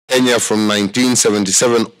Kenya from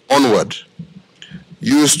 1977 onward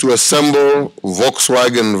used to assemble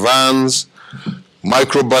Volkswagen vans,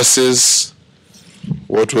 microbuses,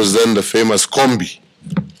 what was then the famous Kombi.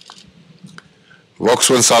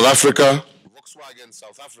 Volkswagen South Africa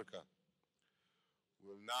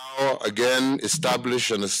will now again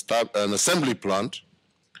establish an assembly plant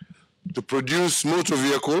to produce motor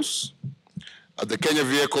vehicles at the Kenya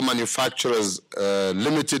Vehicle Manufacturers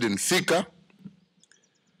Limited in Thika.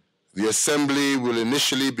 The assembly will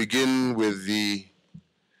initially begin with the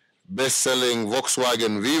best-selling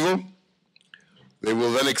Volkswagen Vivo. They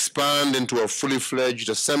will then expand into a fully fledged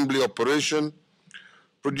assembly operation,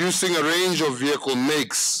 producing a range of vehicle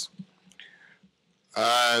makes.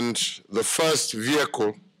 And the first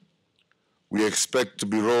vehicle we expect to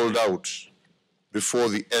be rolled out before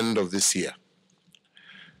the end of this year.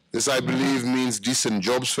 This, I believe, means decent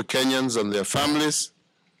jobs for Kenyans and their families.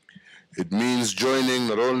 It means joining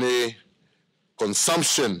not only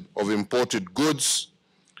consumption of imported goods,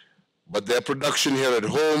 but their production here at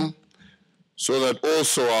home, so that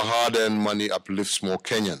also our hard-earned money uplifts more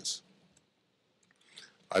Kenyans.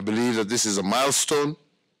 I believe that this is a milestone,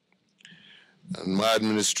 and my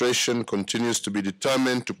administration continues to be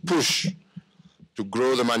determined to push to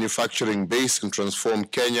grow the manufacturing base and transform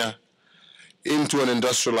Kenya into an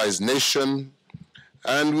industrialized nation,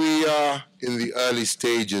 and we are in the early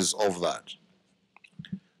stages of that.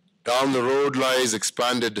 Down the road lies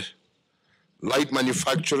expanded light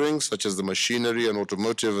manufacturing, such as the machinery and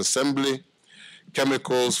automotive assembly,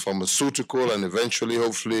 chemicals, pharmaceutical, and eventually,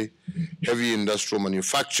 hopefully, heavy industrial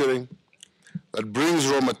manufacturing that brings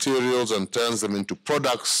raw materials and turns them into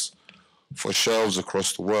products for shelves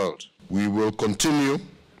across the world. We will continue,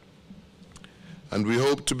 and we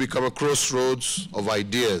hope to become a crossroads of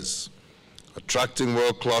ideas, attracting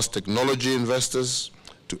world-class technology investors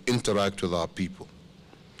to interact with our people.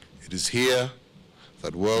 It is here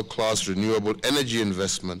that world-class renewable energy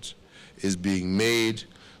investment is being made,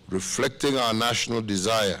 reflecting our national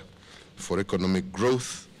desire for economic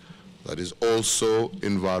growth that is also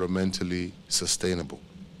environmentally sustainable.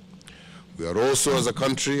 We are also, as a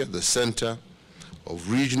country, at the center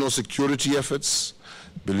of regional security efforts,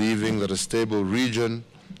 believing that a stable region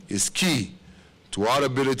is key to our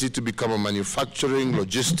ability to become a manufacturing,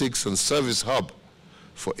 logistics, and service hub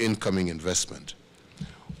for incoming investment.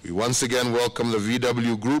 We once again welcome the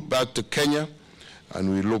VW Group back to Kenya, and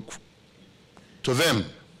we look to them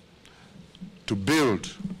to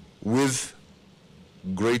build with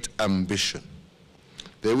great ambition.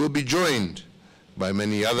 They will be joined by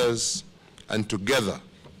many others, and together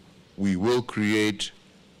we will create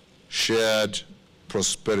shared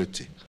prosperity.